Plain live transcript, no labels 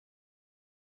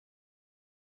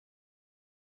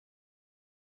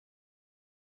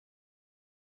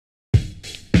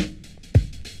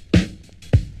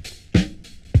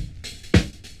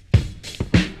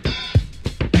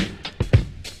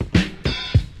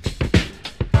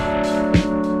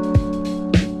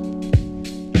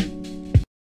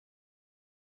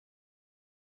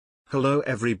Hello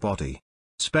everybody.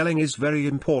 Spelling is very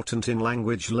important in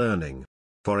language learning.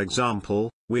 For example,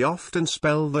 we often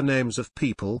spell the names of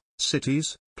people,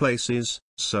 cities, places,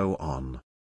 so on.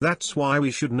 That's why we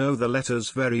should know the letters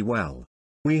very well.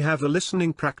 We have a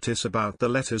listening practice about the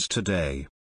letters today.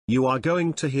 You are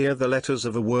going to hear the letters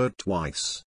of a word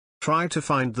twice. Try to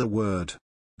find the word.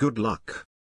 Good luck.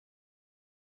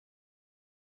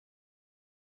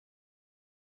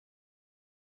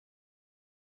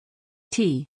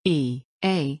 T, E,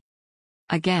 A.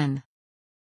 Again.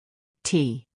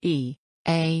 T, E,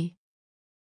 A.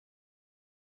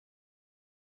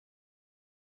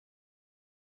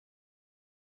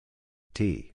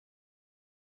 T.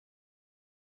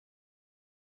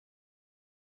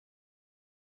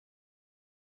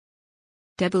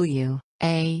 W,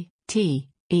 A, T,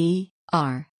 E,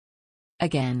 R.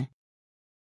 Again.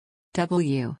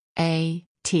 W, A,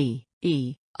 T,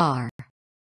 E, R.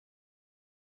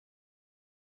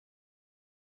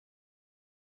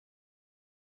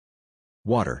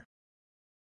 Water.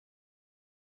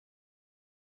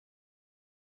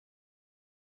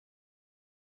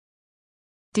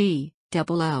 D,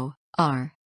 double O,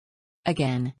 R.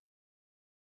 Again.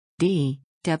 D,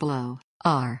 double O,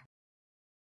 R.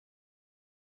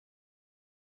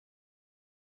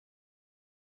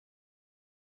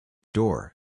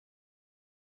 Door.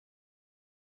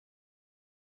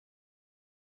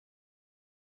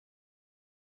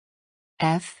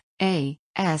 F, A,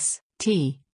 S,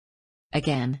 T.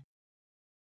 Again.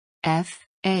 F,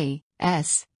 A,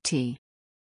 S, T.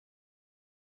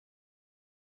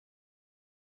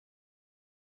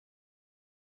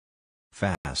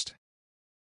 Fast.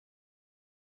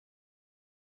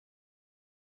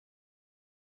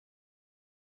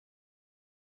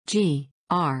 G,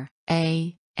 R,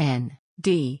 A, N,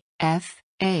 D, F,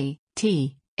 A,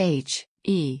 T, H,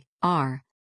 E, R.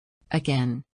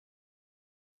 Again.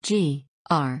 G,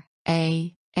 R,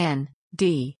 A, N,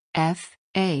 D, F,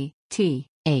 A, T,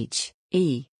 H,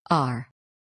 E, R.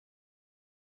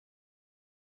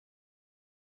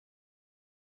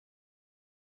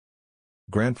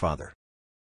 Grandfather.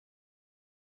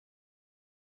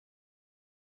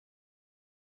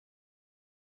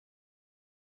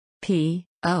 P,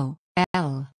 O,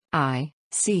 L, I,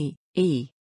 C,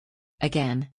 E.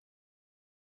 Again.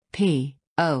 P,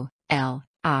 O, L,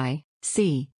 I,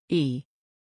 C, E.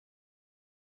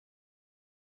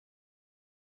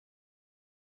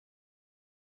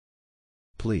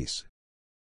 Police.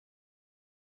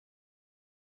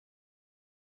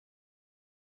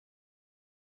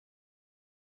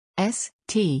 S,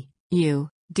 T, U,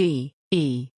 D,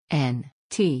 E, N,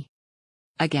 T.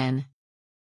 Again.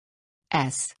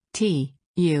 S, T,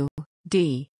 U,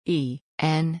 D, E,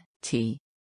 N, T.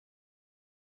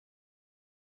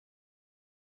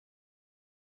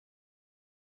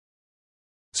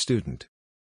 Student.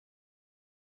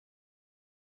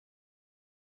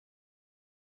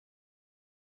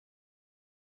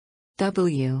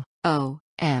 W, O,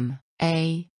 M,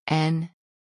 A, N.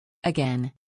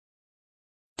 Again.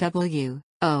 W,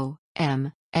 O,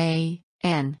 M, A,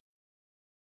 N.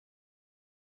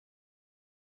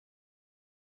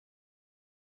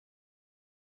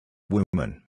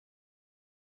 Woman.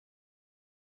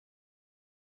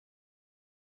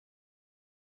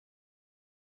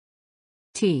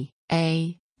 T,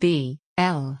 A, B,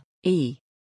 L, E.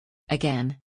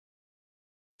 Again.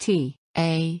 T,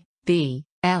 A, B,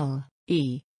 L,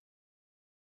 E.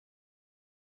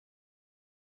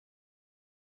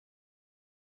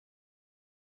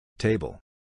 Table.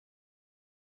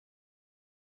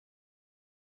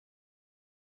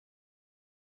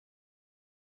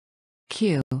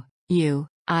 Q, U,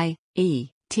 I,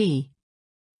 E, T.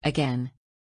 Again.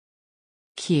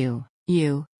 Q,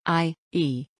 U, I,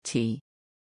 E, T.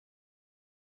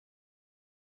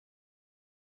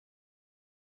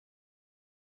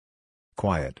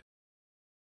 Quiet.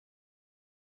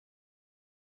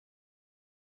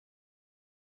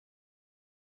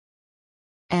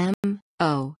 M,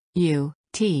 O, U,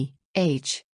 T,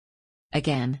 H.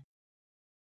 Again.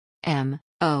 M,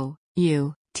 O,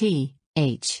 U, T,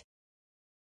 H.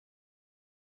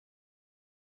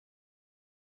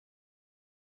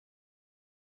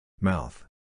 Mouth.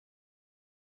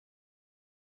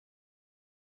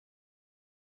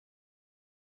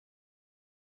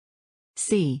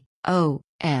 C, O,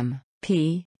 M,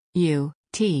 P, U,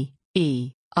 T,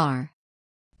 E, R.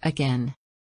 Again.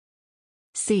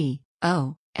 C,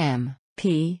 O, M,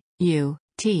 P, U,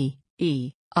 T,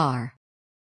 E, R.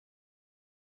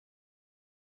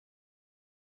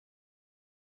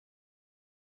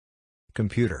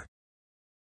 Computer.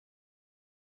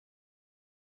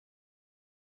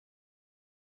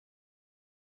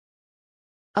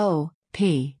 O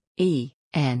P E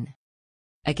N.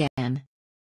 Again.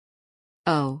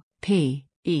 O P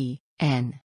E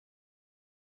N.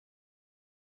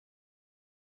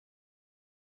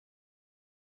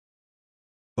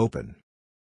 Open.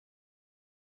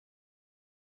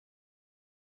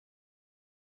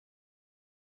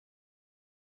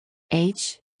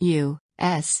 H U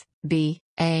S B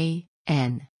A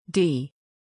N D.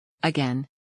 Again.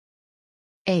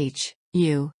 H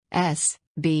U S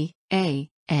B A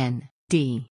N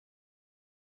D.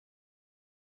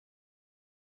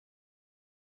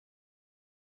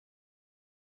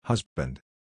 Husband.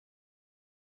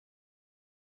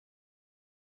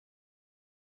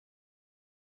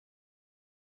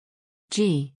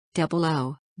 G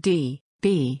O D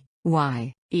B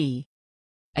Y E.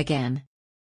 Again.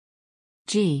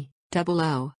 G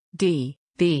O D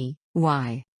B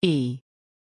Y E.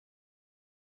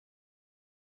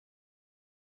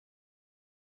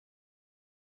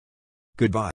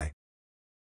 Goodbye.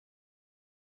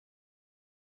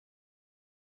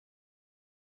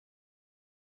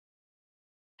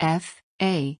 F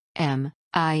A M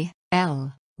I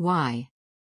L Y.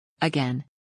 Again.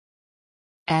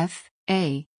 F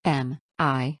A M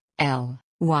I L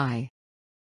Y.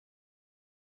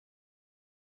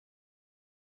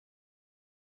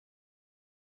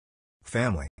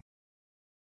 Family.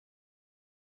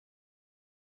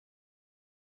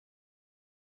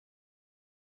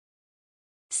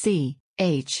 C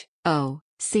H O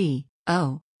C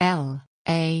O L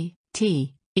A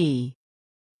T E.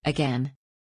 Again.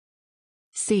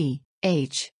 C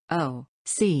H O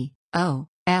C O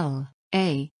L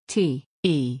A T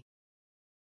E.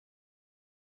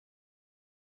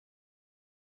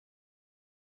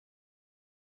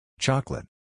 Chocolate.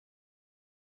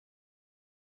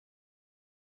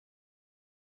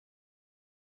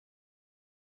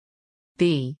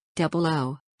 B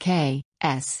O K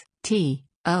S T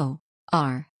O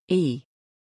R E.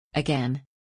 Again.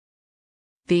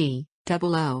 B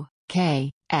O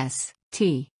K S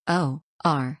T O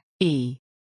R E.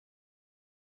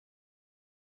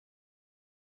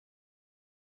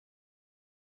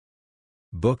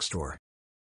 Bookstore.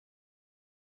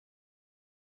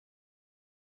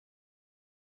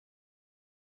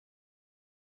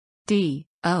 D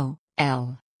O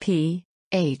L P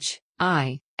H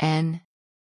I N.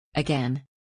 Again.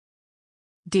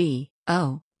 D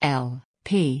O L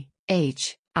P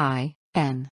H I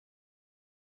N.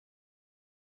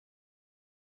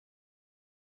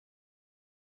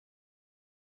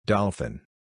 Dolphin.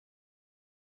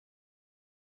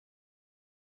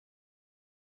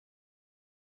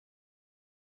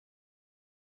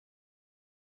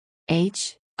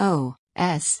 H O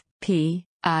S P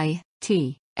I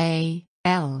T A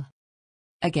L.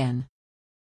 Again.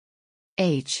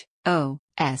 H O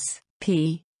S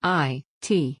P I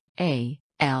T A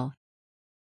L.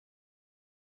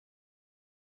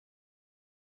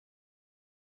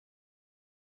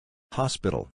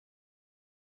 Hospital.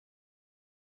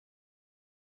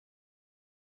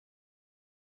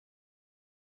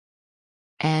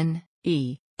 N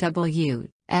E W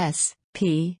S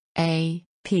P A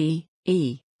P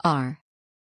E R.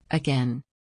 Again.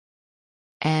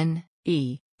 N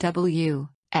E W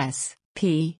S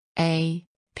P A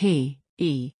P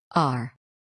E R.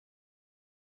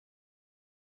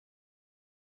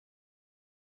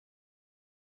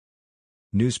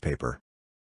 Newspaper.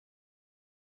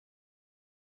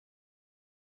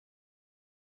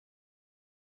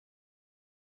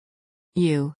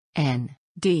 U N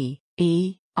D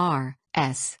E R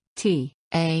S T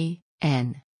A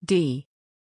N D.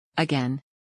 Again.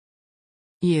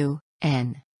 U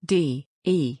N D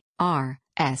E R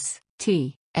S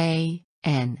T A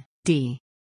N D.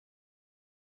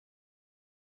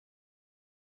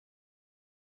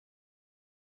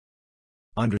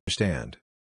 Understand.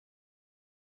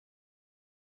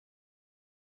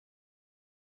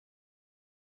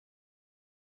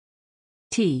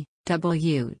 T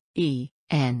W E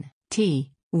N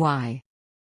T Y.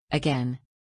 Again.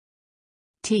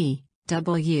 T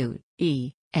W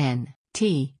E N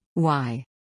T Y.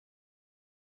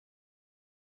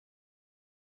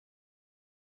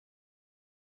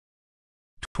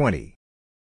 $20.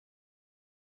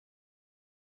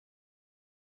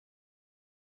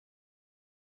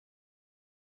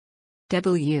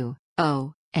 W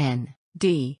O N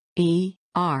D E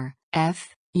R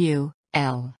F U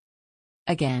L.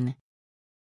 Again.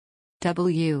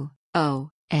 W O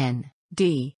N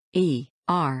D E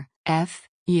R F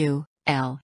U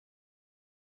L.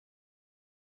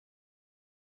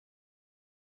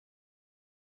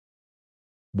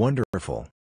 Wonderful.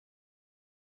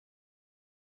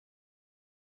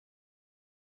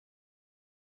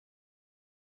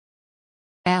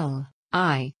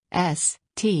 Listen.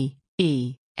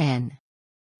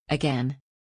 Again.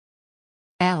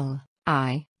 Listen.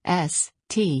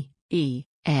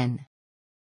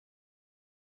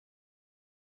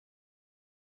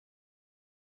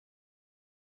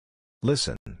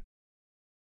 Listen.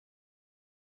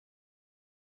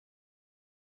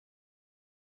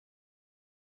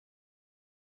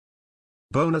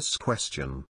 Bonus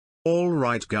question. All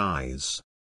right guys.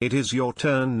 It is your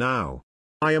turn now.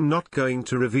 I am not going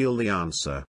to reveal the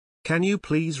answer. Can you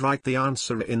please write the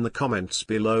answer in the comments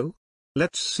below?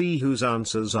 Let's see whose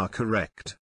answers are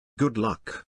correct. Good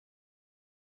luck.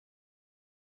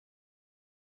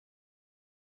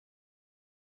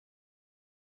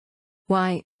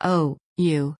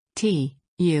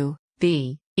 Youtube.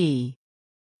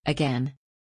 Again.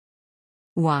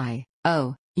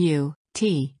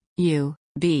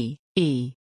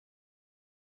 Youtube.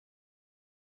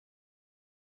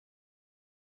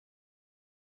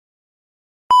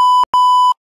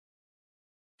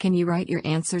 Can you write your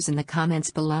answers in the comments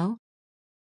below?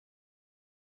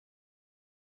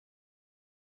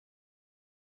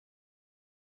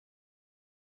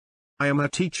 I am a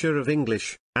teacher of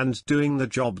English, and doing the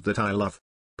job that I love.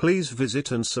 Please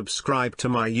visit and subscribe to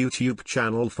my YouTube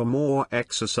channel for more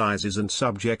exercises and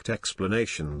subject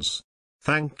explanations.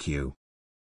 Thank you.